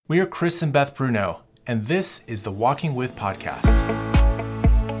We are Chris and Beth Bruno, and this is the Walking With podcast.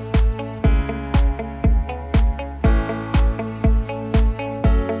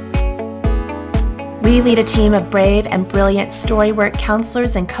 We lead a team of brave and brilliant storywork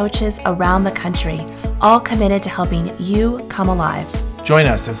counselors and coaches around the country, all committed to helping you come alive. Join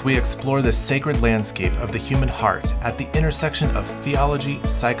us as we explore the sacred landscape of the human heart at the intersection of theology,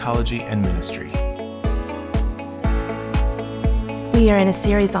 psychology, and ministry. We are in a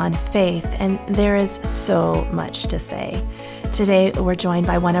series on faith, and there is so much to say. Today, we're joined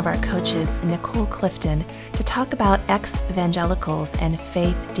by one of our coaches, Nicole Clifton, to talk about ex-evangelicals and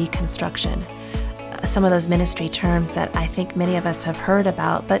faith deconstruction. Some of those ministry terms that I think many of us have heard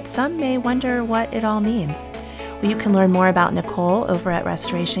about, but some may wonder what it all means. Well, you can learn more about Nicole over at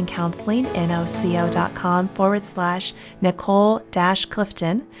Restoration Counseling,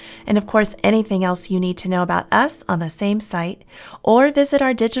 noco.com/Nicole-Clifton. And of course, anything else you need to know about us on the same site, or visit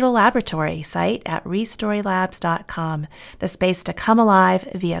our digital laboratory site at restorylabs.com, the space to come alive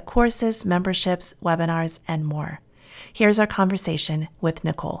via courses, memberships, webinars, and more. Here's our conversation with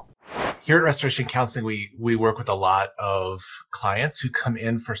Nicole. Here at Restoration Counseling, we work with a lot of clients who come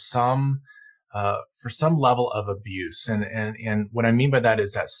in for some level of abuse. And what I mean by that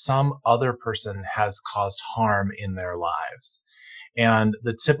is that some other person has caused harm in their lives. And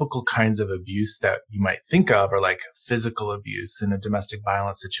the typical kinds of abuse that you might think of are like physical abuse in a domestic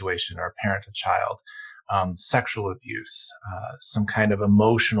violence situation or a parent to child, sexual abuse, some kind of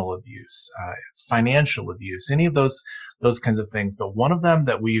emotional abuse, financial abuse, any of those kinds of things. But one of them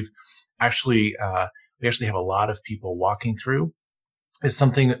that we actually have a lot of people walking through is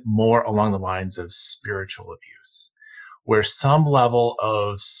something more along the lines of spiritual abuse, where some level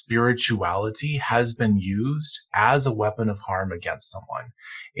of spirituality has been used as a weapon of harm against someone.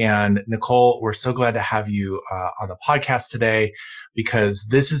 And Nicole, we're so glad to have you on the podcast today, because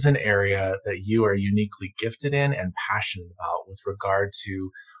this is an area that you are uniquely gifted in and passionate about with regard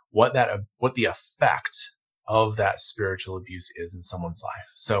to what the effect of that spiritual abuse is in someone's life.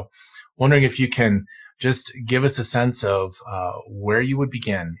 So wondering if you can just give us a sense of where you would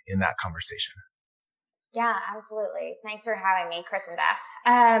begin in that conversation. Yeah, absolutely. Thanks for having me, Chris and Beth.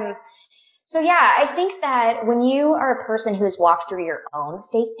 I think that when you are a person who has walked through your own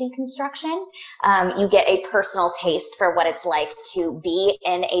faith deconstruction, you get a personal taste for what it's like to be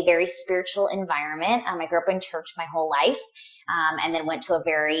in a very spiritual environment. I grew up in church my whole life, and then went to a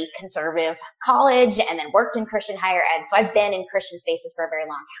very conservative college and then worked in Christian higher ed. So I've been in Christian spaces for a very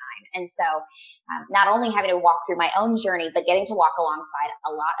long time. And so not only having to walk through my own journey, but getting to walk alongside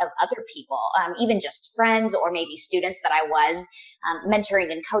a lot of other people, even just friends or maybe students that I was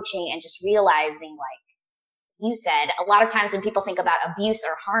mentoring and coaching, and just realizing, like you said, a lot of times when people think about abuse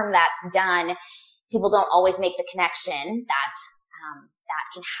or harm that's done, people don't always make the connection that that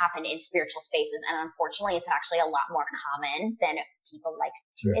can happen in spiritual spaces. And unfortunately, it's actually a lot more common than people like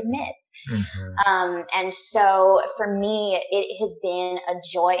to admit. Mm-hmm. And so for me, it has been a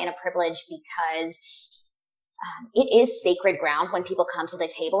joy and a privilege, because it is sacred ground when people come to the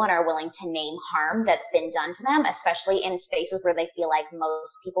table and are willing to name harm that's been done to them, especially in spaces where they feel like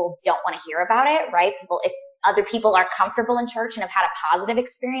most people don't want to hear about it, right? If other people are comfortable in church and have had a positive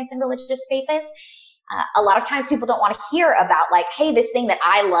experience in religious spaces, a lot of times people don't want to hear about, like, hey, this thing that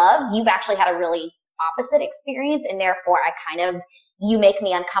I love, you've actually had a really opposite experience, and therefore you make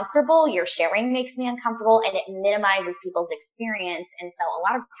me uncomfortable, your sharing makes me uncomfortable, and it minimizes people's experience. And so a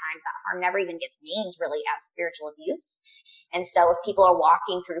lot of times that harm never even gets named really as spiritual abuse. And so if people are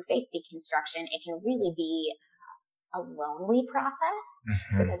walking through faith deconstruction, it can really be a lonely process,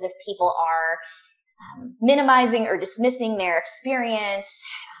 because if people are minimizing or dismissing their experience,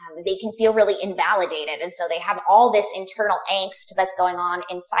 they can feel really invalidated. And so they have all this internal angst that's going on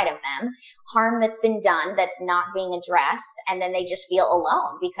inside of them, harm that's been done that's not being addressed. And then they just feel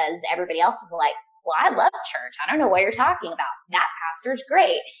alone, because everybody else is like, well, I love church. I don't know what you're talking about. That pastor's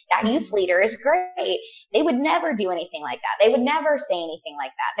great. That youth leader is great. They would never do anything like that. They would never say anything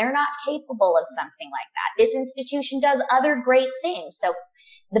like that. They're not capable of something like that. This institution does other great things. So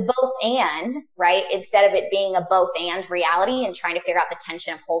the both and, right? Instead of it being a both and reality and trying to figure out the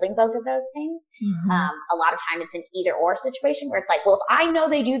tension of holding both of those things. A lot of time it's an either or situation where it's like, well, if I know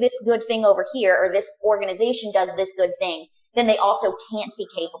they do this good thing over here, or this organization does this good thing, then they also can't be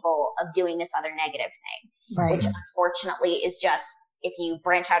capable of doing this other negative thing, right? Which unfortunately is just, if you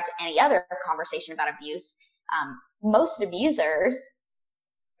branch out to any other conversation about abuse, most abusers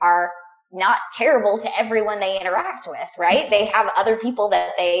are not terrible to everyone they interact with, right? They have other people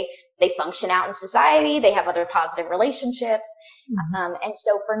that they function out in society. They have other positive relationships. And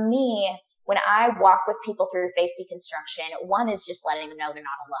so for me, when I walk with people through faith deconstruction, one is just letting them know they're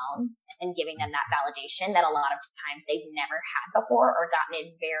not alone and giving them that validation that a lot of times they've never had before or gotten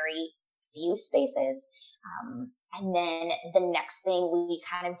in very few spaces. And then the next thing we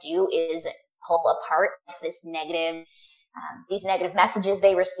kind of do is pull apart these negative messages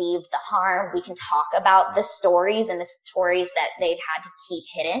they received, the harm. We can talk about the stories and the stories that they've had to keep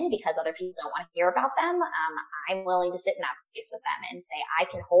hidden because other people don't want to hear about them. I'm willing to sit in that place with them and say, I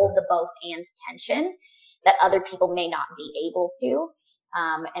can hold the both and tension that other people may not be able to,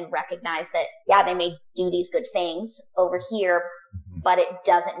 and recognize that, yeah, they may do these good things over here, but it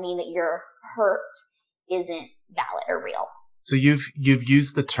doesn't mean that your hurt isn't valid or real. So you've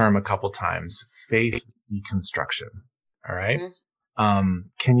used the term a couple times, faith deconstruction. All right. Mm-hmm.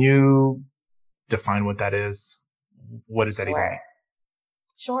 Can you define what that is? What does that even mean?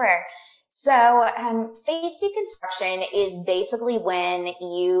 Sure. So faith deconstruction is basically when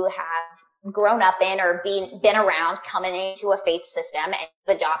you have grown up in or been around coming into a faith system and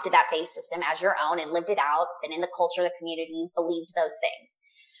you've adopted that faith system as your own and lived it out, been in the culture, the community, you've believed those things.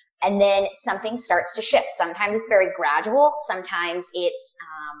 And then something starts to shift. Sometimes it's very gradual. Sometimes it's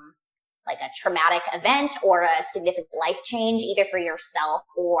like a traumatic event or a significant life change, either for yourself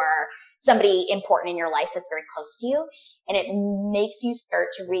or somebody important in your life that's very close to you. And it makes you start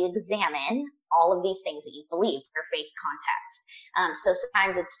to re-examine all of these things that you believe in your faith context. So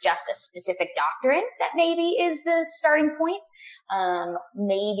sometimes it's just a specific doctrine that maybe is the starting point.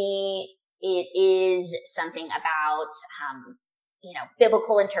 Maybe it is something about,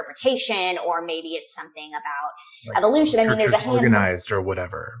 biblical interpretation, or maybe it's something about evolution. I mean, there's a organized or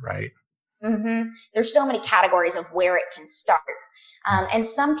whatever, right? Mm-hmm. There's so many categories of where it can start. And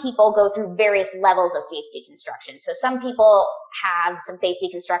some people go through various levels of faith deconstruction. So some people have some faith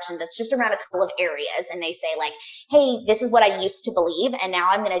deconstruction that's just around a couple of areas. And they say like, hey, this is what I used to believe. And now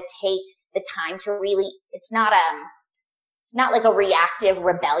I'm going to take the time to really, it's not like a reactive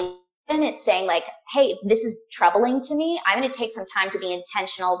rebellion. It's saying like, hey, this is troubling to me. I'm going to take some time to be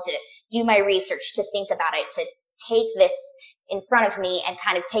intentional, to do my research, to think about it, to take this in front of me and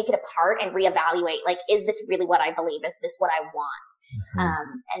kind of take it apart and reevaluate, like, is this really what I believe? Is this what I want?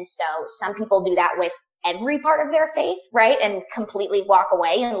 Mm-hmm. And so some people do that with every part of their faith, right? And completely walk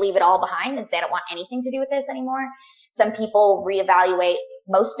away and leave it all behind and say, I don't want anything to do with this anymore. Some people reevaluate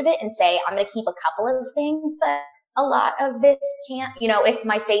most of it and say, I'm going to keep a couple of things, but a lot of this can't, if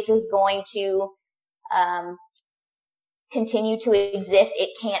my faith is going to continue to exist,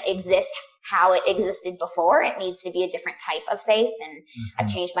 it can't exist how it existed before. It needs to be a different type of faith. And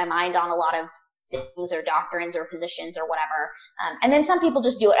I've changed my mind on a lot of things or doctrines or positions or whatever. And then some people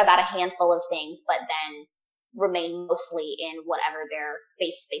just do it about a handful of things, but then remain mostly in whatever their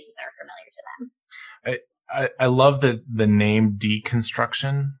faith spaces that are familiar to them. I love the name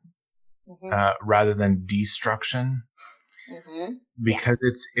deconstruction rather than destruction, because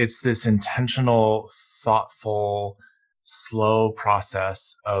it's this intentional, thoughtful, slow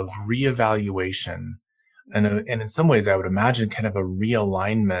process of reevaluation. And in some ways, I would imagine kind of a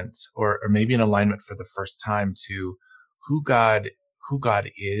realignment or maybe an alignment for the first time to who God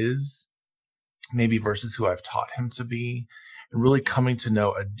is, maybe versus who I've taught him to be, and really coming to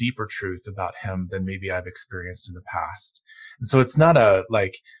know a deeper truth about him than maybe I've experienced in the past. And so it's not a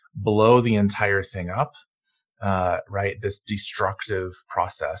like blow the entire thing up, right? This destructive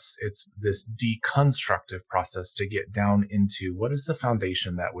process. It's this deconstructive process to get down into what is the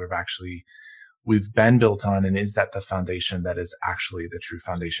foundation that we've been built on, and is that the foundation that is actually the true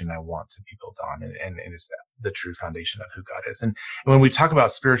foundation I want to be built on, and is that the true foundation of who God is. And when we talk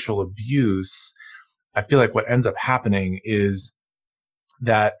about spiritual abuse, I feel like what ends up happening is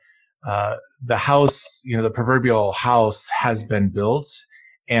that the house, the proverbial house has been built,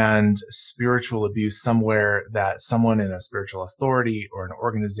 and spiritual abuse somewhere that someone in a spiritual authority or an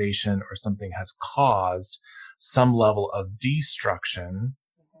organization or something has caused some level of destruction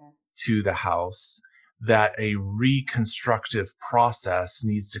to the house, that a reconstructive process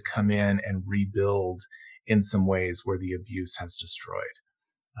needs to come in and rebuild in some ways where the abuse has destroyed.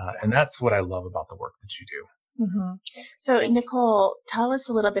 And that's what I love about the work that you do. Mm-hmm. So Nicole, tell us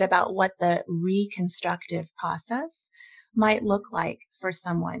a little bit about what the reconstructive process might look like for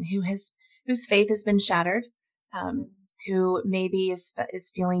someone whose faith has been shattered, who maybe is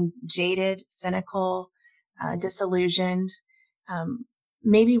feeling jaded, cynical, disillusioned,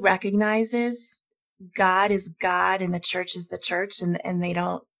 maybe recognizes God is God and the church is the church, and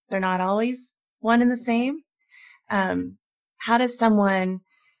they're not always one and the same. How does someone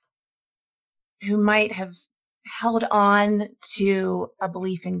who might have held on to a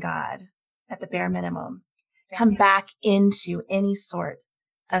belief in God at the bare minimum come back into any sort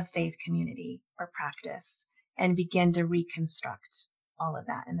of faith community or practice and begin to reconstruct all of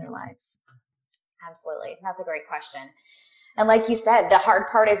that in their lives? Absolutely. That's a great question. And like you said, the hard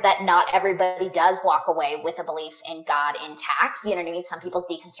part is that not everybody does walk away with a belief in God intact. You know what I mean? Some people's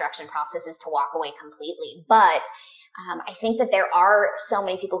deconstruction process is to walk away completely. But I think that there are so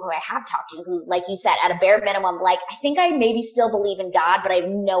many people who I have talked to who, like you said, at a bare minimum, like, I think I maybe still believe in God, but I have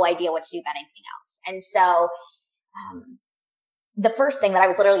no idea what to do about anything else. And so the first thing that I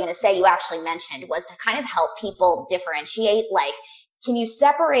was literally going to say, you actually mentioned, was to kind of help people differentiate, like, can you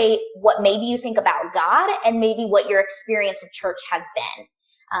separate what maybe you think about God and maybe what your experience of church has been?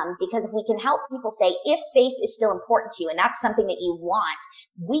 Because if we can help people say, if faith is still important to you and that's something that you want,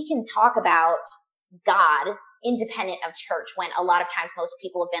 we can talk about God independent of church, when a lot of times most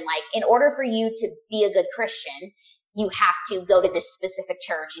people have been like, in order for you to be a good Christian, you have to go to this specific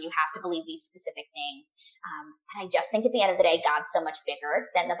church and you have to believe these specific things. And I just think at the end of the day, God's so much bigger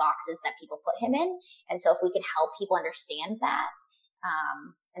than the boxes that people put him in. And so if we can help people understand that,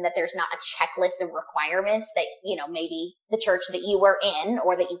 and that there's not a checklist of requirements that, you know, maybe the church that you were in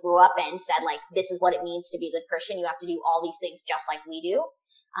or that you grew up in said, like, this is what it means to be a good Christian. You have to do all these things just like we do.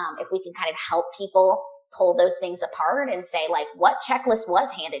 If we can kind of help people pull those things apart and say, like, what checklist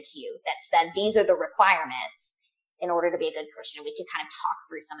was handed to you that said these are the requirements in order to be a good Christian? We can kind of talk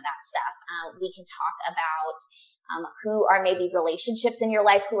through some of that stuff. We can talk about who are maybe relationships in your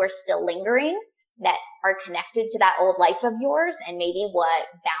life who are still lingering, that are connected to that old life of yours, and maybe what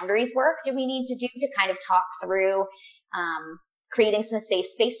boundaries work do we need to do to kind of talk through creating some safe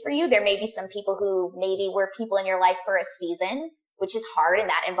space for you. There may be some people who maybe were people in your life for a season, which is hard, and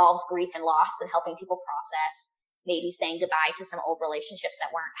that involves grief and loss and helping people process maybe saying goodbye to some old relationships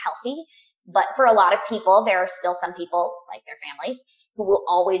that weren't healthy. But for a lot of people, there are still some people, like their families, who will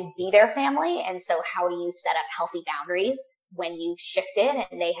always be their family. And so how do you set up healthy boundaries when you've shifted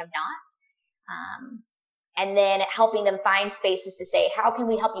and they have not? And then helping them find spaces to say, how can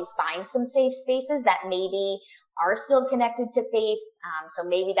we help you find some safe spaces that maybe are still connected to faith? So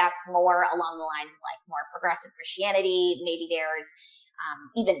maybe that's more along the lines of like more progressive Christianity. Maybe there's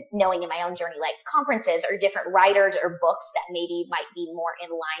even knowing in my own journey, like conferences or different writers or books that maybe might be more in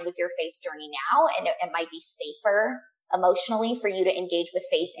line with your faith journey now. And it might be safer emotionally for you to engage with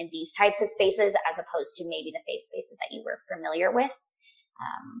faith in these types of spaces as opposed to maybe the faith spaces that you were familiar with.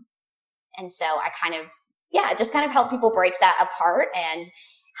 And so I kind of, just kind of help people break that apart and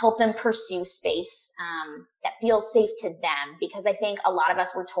help them pursue space that feels safe to them. Because I think a lot of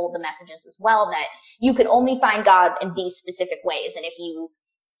us were told the messages as well that you could only find God in these specific ways. And if you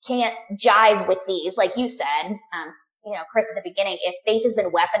can't jive with these, like you said, Chris, at the beginning, if faith has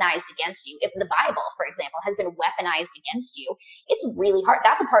been weaponized against you, if the Bible, for example, has been weaponized against you, it's really hard.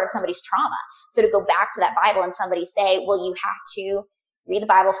 That's a part of somebody's trauma. So to go back to that Bible and somebody say, well, you have to read the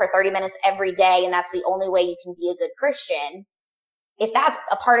Bible for 30 minutes every day, and that's the only way you can be a good Christian. If that's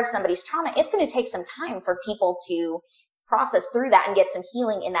a part of somebody's trauma, it's going to take some time for people to process through that and get some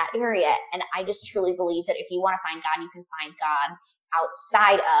healing in that area. And I just truly believe that if you want to find God, you can find God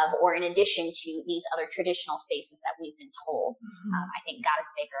outside of or in addition to these other traditional spaces that we've been told. Mm-hmm. I think God is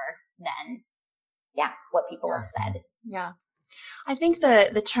bigger than, what people have said. Yeah. I think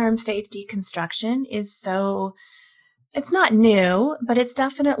the term faith deconstruction is it's not new, but it's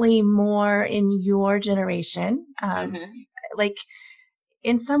definitely more in your generation. Like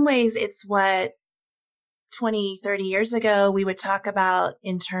in some ways, it's what 20, 30 years ago we would talk about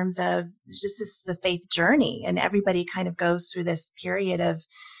in terms of just the faith journey. And everybody kind of goes through this period of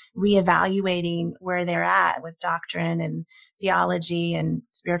reevaluating where they're at with doctrine and theology and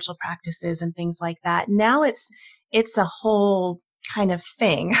spiritual practices and things like that. Now it's a whole kind of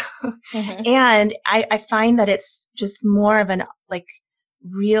thing. Mm-hmm. And I find that it's just more of an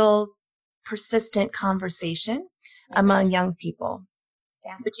real persistent conversation among young people.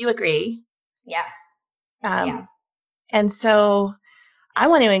 Yeah. Would you agree? Yes. Yes. And so I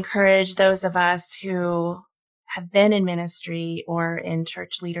want to encourage those of us who have been in ministry or in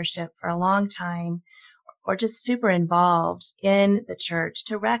church leadership for a long time, or just super involved in the church,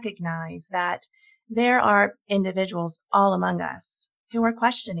 to recognize that there are individuals all among us who are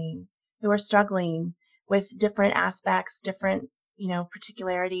questioning, who are struggling with different aspects, different,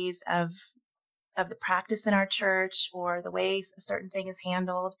 particularities of the practice in our church or the ways a certain thing is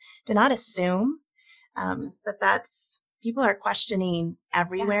handled. To not assume that's people are questioning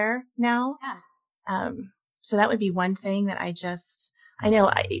everywhere now. Yeah. So that would be one thing that I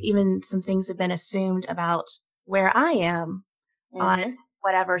know even some things have been assumed about where I am on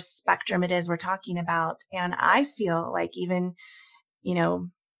whatever spectrum it is we're talking about. And I feel like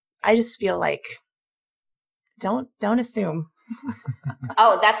I just feel like don't assume.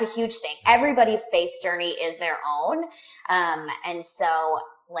 Oh, that's a huge thing. Everybody's faith journey is their own. And so,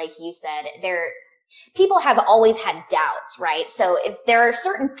 like you said, people have always had doubts, right? So if there are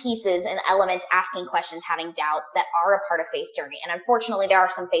certain pieces and elements, asking questions, having doubts, that are a part of faith journey. And unfortunately, there are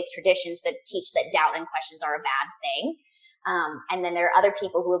some faith traditions that teach that doubt and questions are a bad thing. And then there are other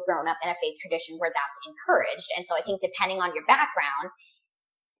people who have grown up in a faith tradition where that's encouraged. And so I think depending on your background,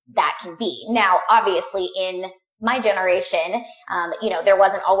 that can be. Now, obviously, in my generation, there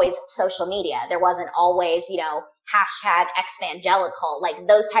wasn't always social media. There wasn't always, hashtag ex-evangelical, like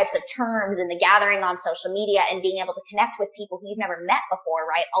those types of terms, and the gathering on social media and being able to connect with people who you've never met before,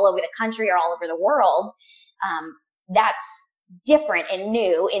 right? All over the country or all over the world. That's different and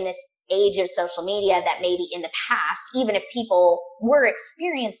new in this age of social media that maybe in the past, even if people were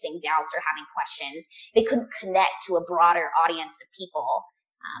experiencing doubts or having questions, they couldn't connect to a broader audience of people.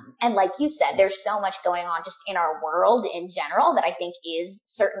 And like you said, there's so much going on just in our world in general that I think is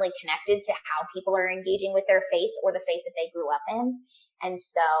certainly connected to how people are engaging with their faith or the faith that they grew up in. And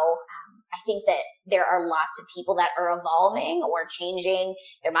so I think that there are lots of people that are evolving or changing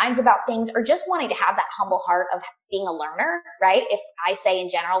their minds about things, or just wanting to have that humble heart of being a learner, right? If I say in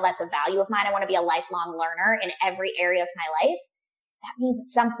general, that's a value of mine, I want to be a lifelong learner in every area of my life. That means at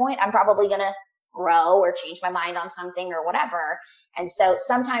some point I'm probably going to grow or change my mind on something or whatever. And so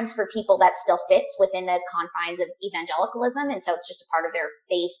sometimes for people that still fits within the confines of evangelicalism. And so it's just a part of their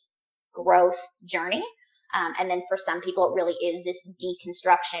faith growth journey. And then for some people, it really is this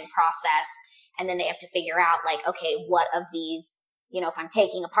deconstruction process. And then they have to figure out like, okay, what of these, if I'm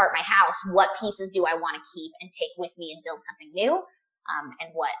taking apart my house, what pieces do I want to keep and take with me and build something new?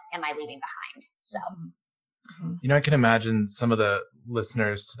 And what am I leaving behind? So. I can imagine some of the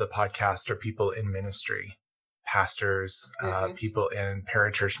listeners to the podcast are people in ministry, pastors, people in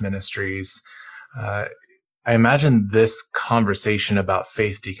parachurch ministries. I imagine this conversation about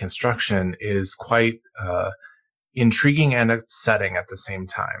faith deconstruction is quite intriguing and upsetting at the same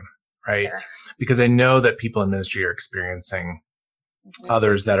time, right? Sure. Because I know that people in ministry are experiencing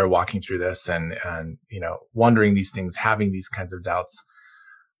others that are walking through this and wondering these things, having these kinds of doubts.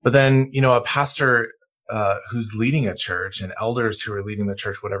 But then, a pastor who's leading a church and elders who are leading the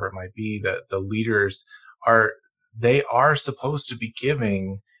church, whatever it might be, the leaders are supposed to be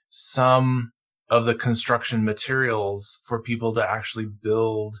giving some of the construction materials for people to actually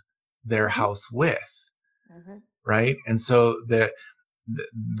build their house with. Right. And so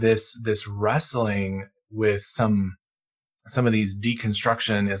this wrestling with some of these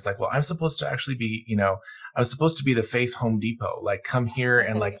deconstruction is like, well, I'm supposed to actually be, I was supposed to be the faith Home Depot, like come here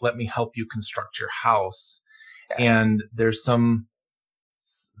and like, let me help you construct your house. And there's some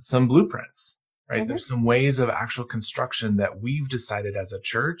blueprints, right? There's some ways of actual construction that we've decided as a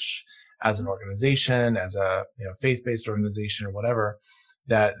church, as an organization, as a faith-based organization or whatever,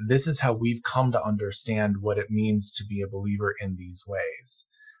 that this is how we've come to understand what it means to be a believer in these ways.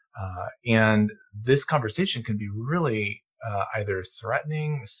 And this conversation can be really either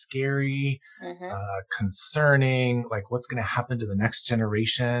threatening, scary, concerning, like what's going to happen to the next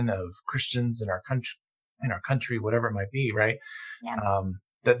generation of Christians in our country, whatever it might be, right? Yeah.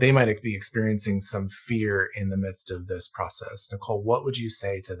 That they might be experiencing some fear in the midst of this process. Nicole, what would you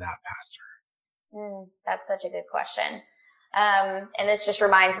say to that pastor? That's such a good question. And this just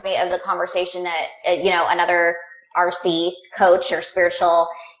reminds me of the conversation that, another RC coach or spiritual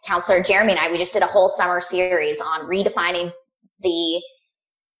counselor, Jeremy, and I, we just did a whole summer series on redefining the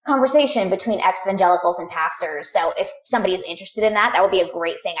conversation between ex-evangelicals and pastors. So if somebody is interested in that, that would be a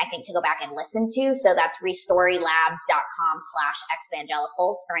great thing, I think, to go back and listen to. So that's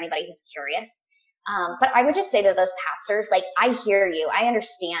restorylabs.com/ex-evangelicals for anybody who's curious. But I would just say to those pastors, like, I hear you. I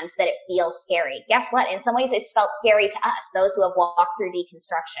understand that it feels scary. Guess what? In some ways, it's felt scary to us, those who have walked through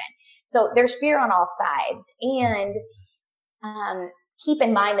deconstruction. So there's fear on all sides. And keep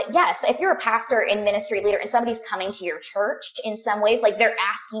in mind that, yes, if you're a pastor and ministry leader and somebody's coming to your church in some ways, like they're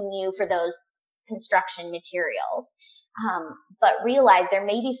asking you for those construction materials. But realize there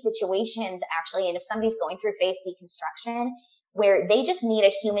may be situations actually, and if somebody's going through faith deconstruction, where they just need a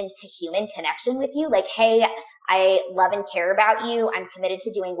human to human connection with you. Like, hey, I love and care about you. I'm committed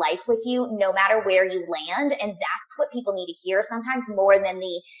to doing life with you no matter where you land. And that's what people need to hear sometimes more than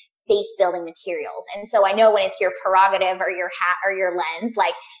the faith building materials. And so I know when it's your prerogative or your hat or your lens,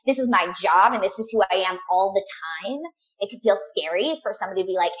 like this is my job and this is who I am all the time, it can feel scary for somebody to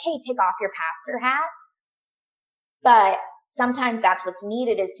be like, hey, take off your pastor hat. But sometimes that's what's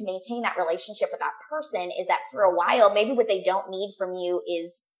needed, is to maintain that relationship with that person, is that for a while, maybe what they don't need from you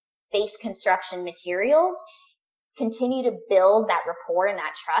is faith construction materials. continue to build that rapport and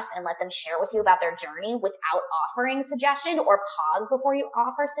that trust and let them share with you about their journey without offering suggestion, or pause before you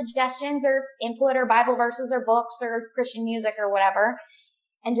offer suggestions or input or Bible verses or books or Christian music or whatever.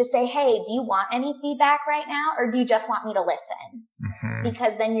 And just say, hey, do you want any feedback right now? Or do you just want me to listen? Mm-hmm.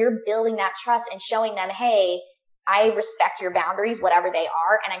 Because then you're building that trust and showing them, hey, I respect your boundaries, whatever they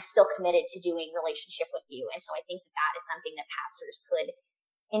are, and I'm still committed to doing relationship with you. And so I think that is something that pastors could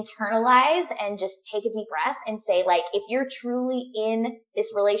internalize and just take a deep breath and say, like, if you're truly in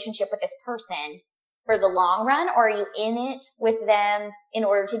this relationship with this person for the long run, or are you in it with them in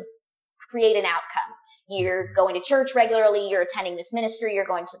order to create an outcome? You're going to church regularly, you're attending this ministry, you're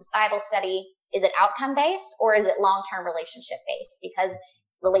going to this Bible study. Is it outcome based, or is it long-term relationship based? Because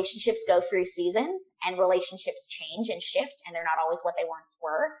relationships go through seasons and relationships change and shift, and they're not always what they once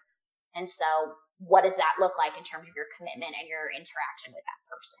were. And so what does that look like in terms of your commitment and your interaction with that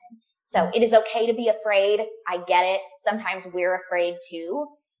person? So it is okay to be afraid. I get it. Sometimes we're afraid too.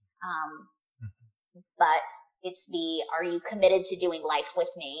 But it's are you committed to doing life with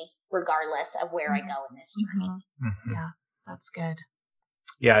me regardless of where I go in this journey? Mm-hmm. Yeah, that's good.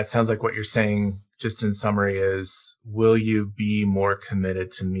 Yeah, it sounds like what you're saying, just in summary, is, will you be more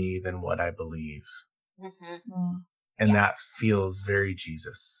committed to me than what I believe? Mm-hmm. And yes. that feels very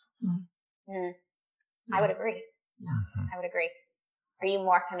Jesus. I would agree. Yeah. I would agree. Are you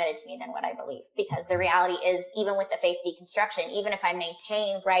more committed to me than what I believe? Because the reality is, even with the faith deconstruction, even if I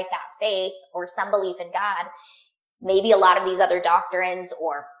maintain, right, that faith or some belief in God, maybe a lot of these other doctrines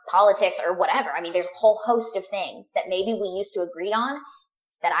or politics or whatever, I mean, there's a whole host of things that maybe we used to agree on,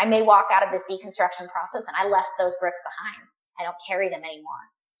 that I may walk out of this deconstruction process and I left those bricks behind. I don't carry them anymore.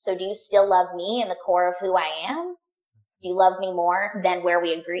 So do you still love me in the core of who I am? Do you love me more than where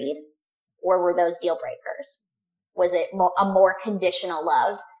we agreed? Or were those deal breakers? Was it a more conditional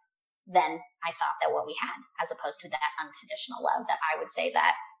love than I thought that what we had, as opposed to that unconditional love that I would say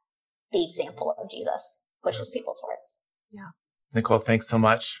that the example of Jesus pushes people towards? Yeah. Nicole, thanks so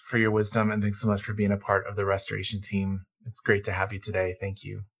much for your wisdom, and thanks so much for being a part of the restoration team. It's great to have you today. Thank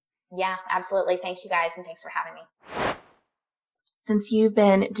you. Yeah, absolutely. Thanks, you guys, and thanks for having me. Since you've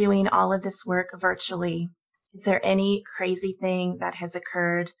been doing all of this work virtually, is there any crazy thing that has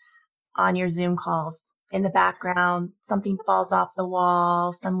occurred on your Zoom calls? In the background, something falls off the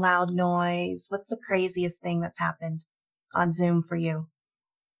wall, some loud noise. What's the craziest thing that's happened on Zoom for you?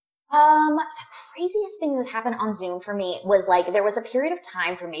 The craziest thing that's happened on Zoom for me was, like, there was a period of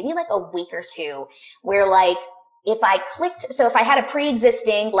time for maybe like a week or two where, like, if I had a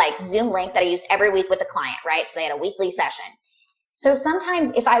pre-existing like Zoom link that I used every week with the client, right? So they had a weekly session. So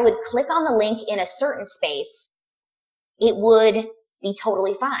sometimes if I would click on the link in a certain space, it would be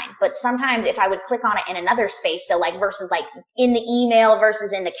totally fine. But sometimes if I would click on it in another space, so like versus like in the email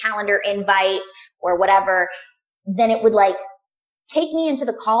versus in the calendar invite or whatever, then it would like take me into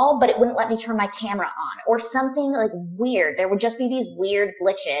the call, but it wouldn't let me turn my camera on or something like weird. There would just be these weird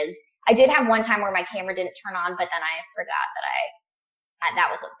glitches. I did have one time where my camera didn't turn on, but then I forgot that that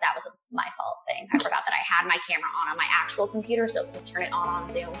was my fault thing. I forgot that I had my camera on my actual computer, so it could turn it on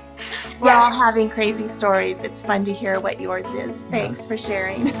Zoom. We're all having crazy stories. It's fun to hear what yours is. Thanks for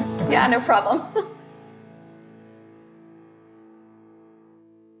sharing. Yeah, no problem.